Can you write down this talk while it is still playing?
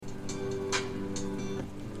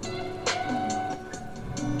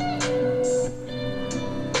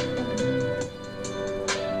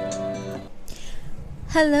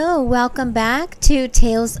Hello, welcome back to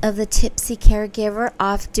Tales of the Tipsy Caregiver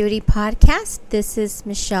Off-Duty Podcast. This is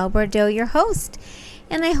Michelle Bordeaux, your host,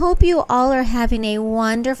 and I hope you all are having a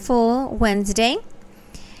wonderful Wednesday.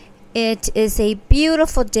 It is a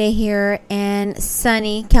beautiful day here in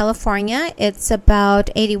sunny California. It's about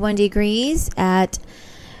 81 degrees at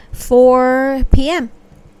 4 p.m.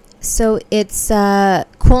 So it's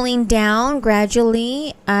cooling down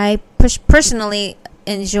gradually. I personally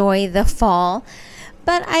enjoy the fall.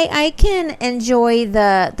 But I can enjoy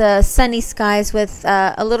the sunny skies with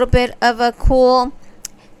a little bit of a cool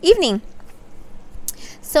evening.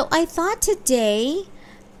 So I thought today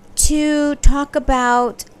to talk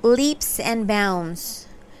about leaps and bounds.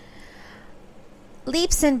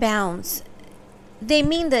 Leaps and bounds. They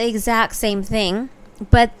mean the exact same thing,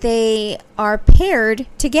 but they are paired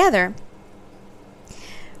together.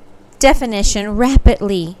 Definition: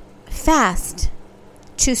 rapidly, fast,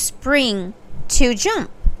 to spring, to jump.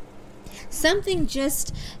 Something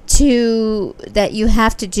just that you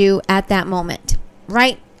have to do at that moment,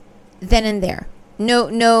 right then and there.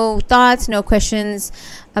 No thoughts, no questions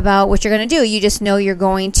about what you're going to do. You just know you're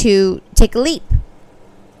going to take a leap.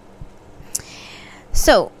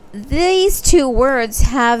 So these two words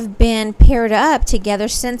have been paired up together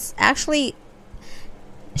since actually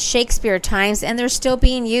Shakespeare times, and they're still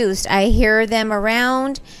being used. I hear them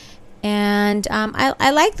around. And I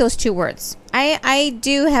like those two words. I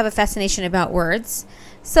do have a fascination about words.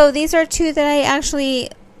 So these are two that I actually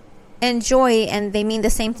enjoy, and they mean the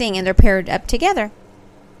same thing, and they're paired up together.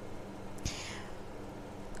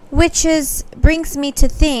 Which brings me to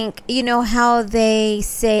think, how they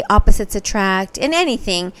say opposites attract in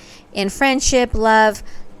anything, in friendship, love.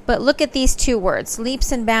 But look at these two words,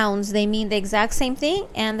 leaps and bounds. They mean the exact same thing,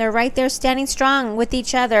 and they're right there standing strong with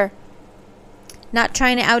each other. Not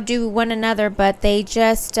trying to outdo one another, but they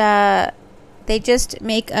just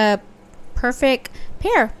make a perfect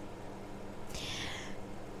pair.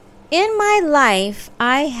 In my life,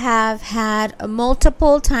 I have had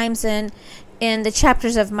multiple times in the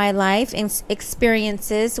chapters of my life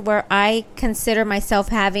experiences where I consider myself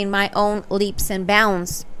having my own leaps and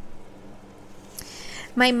bounds.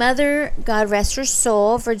 My mother, God rest her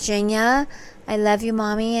soul, Virginia, I love you,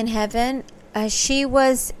 Mommy, in heaven. She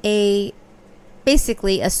was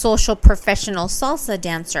basically a social professional salsa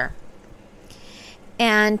dancer.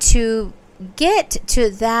 And to get to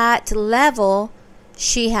that level,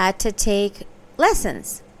 she had to take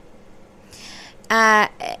lessons.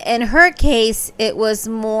 In her case, it was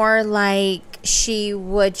more like she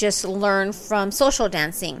would just learn from social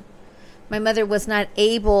dancing. My mother was not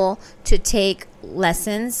able to take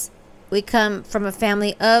lessons. We come from a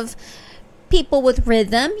family of people with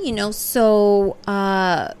rhythm, so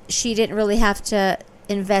she didn't really have to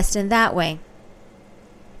invest in that way.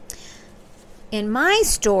 In my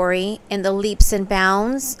story, in the leaps and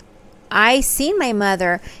bounds, I seen my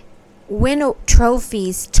mother win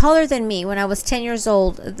trophies taller than me when I was 10 years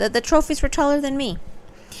old. The trophies were taller than me.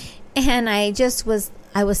 And I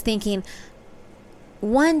was thinking,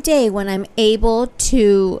 one day when I'm able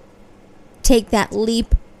to take that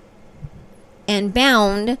leap and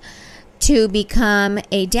bound to become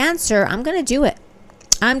a dancer, I'm going to do it.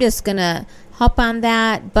 I'm just going to hop on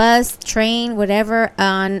that bus, train, whatever,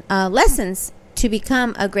 on lessons to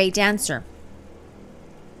become a great dancer.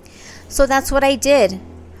 So that's what I did.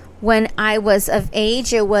 When I was of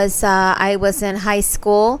age, I was in high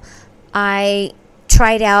school. I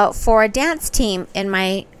tried out for a dance team in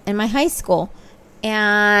my high school,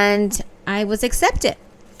 and I was accepted.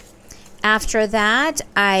 After that,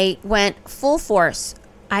 I went full force.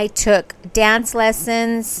 I took dance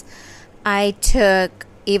lessons. I took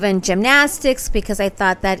even gymnastics because I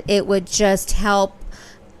thought that it would just help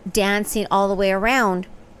dancing all the way around.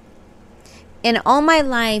 In all my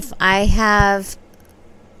life, I have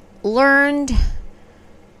learned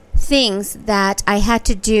things that I had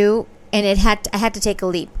to do, and I had to take a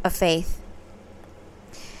leap of faith.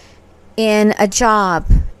 In a job,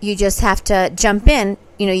 you just have to jump in.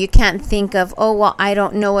 You can't think of, I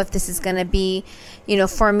don't know if this is going to be,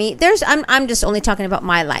 for me. I'm just only talking about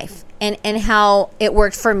my life and how it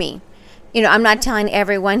worked for me. I'm not telling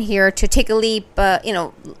everyone here to take a leap,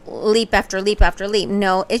 leap after leap after leap.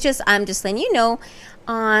 No, I'm just letting you know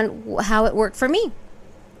on how it worked for me.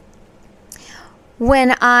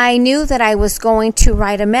 When I knew that I was going to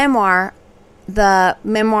write a memoir, the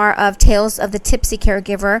memoir of Tales of the Tipsy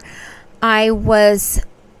Caregiver, I was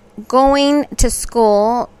going to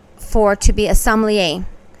school to be a sommelier,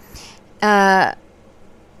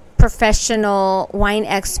 professional wine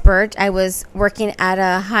expert. I was working at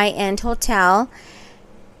a high-end hotel,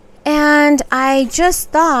 and I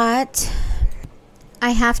just thought,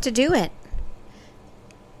 I have to do it.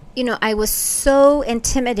 I was so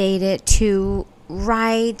intimidated to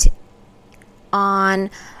write on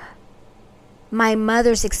my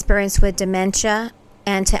mother's experience with dementia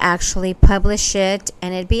and to actually publish it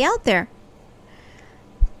and it'd be out there.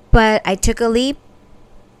 But I took a leap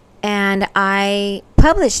and I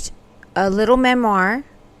published a little memoir.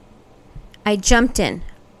 I jumped in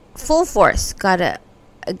full force, got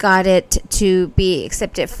it to be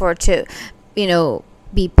accepted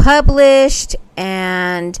be published,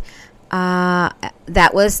 and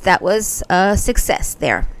that was a success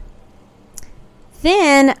there.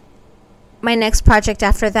 Then my next project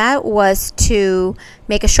after that was to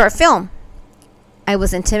make a short film. I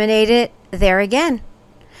was intimidated there again.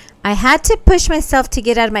 I had to push myself to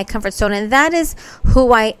get out of my comfort zone, and that is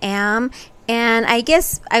who I am. And I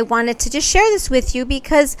guess I wanted to just share this with you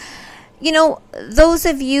because, those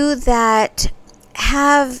of you that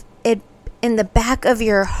have it in the back of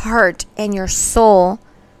your heart and your soul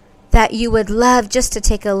that you would love just to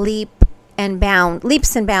take a leaps and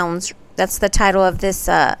bounds. That's the title of this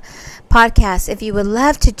podcast. If you would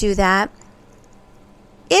love to do that,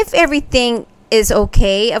 if everything is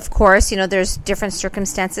okay, of course, there's different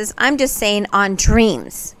circumstances. I'm just saying on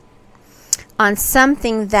dreams, on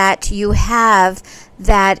something that you have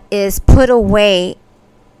that is put away,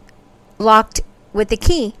 locked with the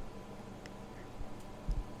key.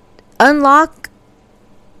 Unlock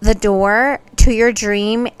the door to your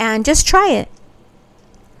dream and just try it.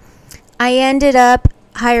 I ended up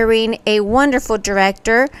hiring a wonderful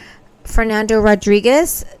director, Fernando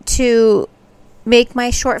Rodriguez, to make my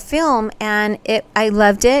short film, and I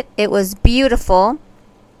loved it. It was beautiful.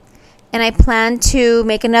 And I plan to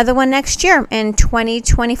make another one next year in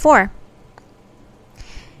 2024.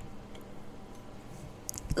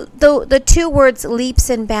 The two words leaps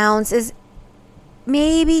and bounds is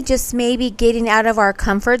maybe, just maybe, getting out of our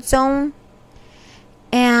comfort zone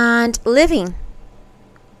and living.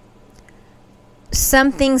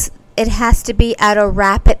 Some things, it has to be at a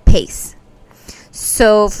rapid pace.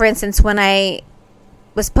 So, for instance, when I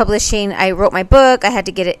was publishing, I wrote my book, I had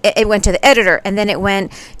to get it went to the editor, and then it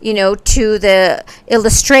went, to the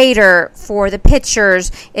illustrator for the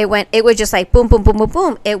pictures. It was just like boom, boom, boom, boom,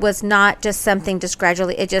 boom. It was not just something just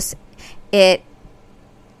gradually. It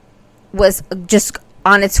was just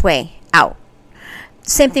on its way out.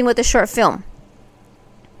 Same thing with the short film.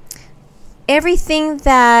 Everything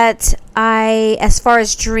that as far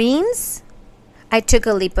as dreams, I took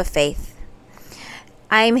a leap of faith.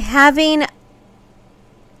 I'm having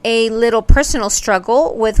a little personal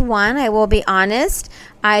struggle with one, I will be honest.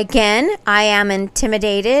 I am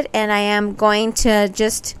intimidated, and I am going to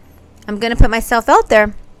I'm going to put myself out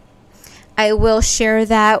there. I will share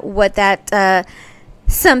what that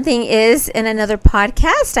something is in another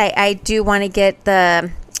podcast. I do want to get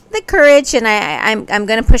the courage, and I'm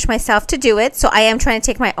going to push myself to do it. So I am trying to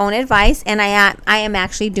take my own advice, and I am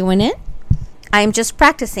actually doing it. I'm just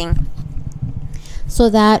practicing. So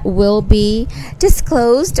that will be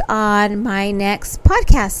disclosed on my next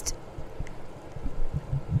podcast.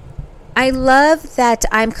 I love that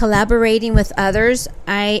I'm collaborating with others.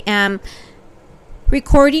 I am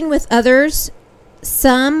recording with others.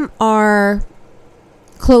 Some are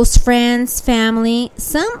close friends, family.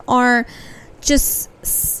 Some are just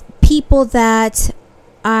people that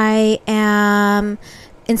I am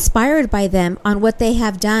inspired by them on what they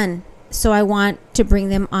have done. So I want to bring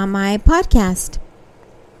them on my podcast.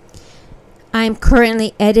 I'm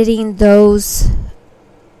currently editing those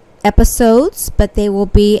episodes, but they will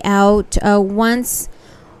be out once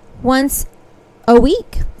a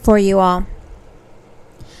week for you all.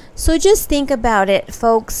 So just think about it,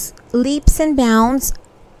 folks. Leaps and bounds,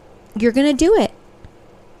 you're going to do it.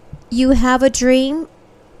 You have a dream,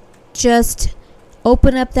 just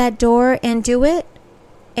open up that door and do it.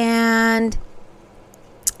 And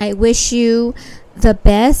I wish you the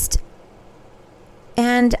best,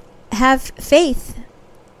 and have faith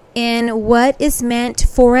in what is meant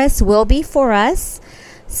for us will be for us.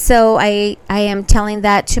 So I am telling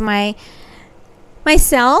that to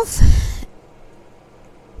myself.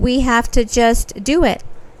 We have to just do it.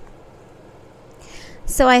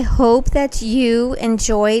 So I hope that you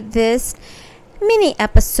enjoyed this mini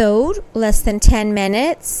episode, less than 10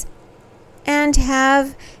 minutes, and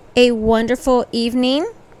have a wonderful evening.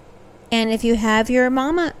 And if you have your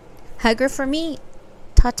mama, hug her for me.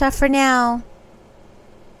 Ta-ta for now.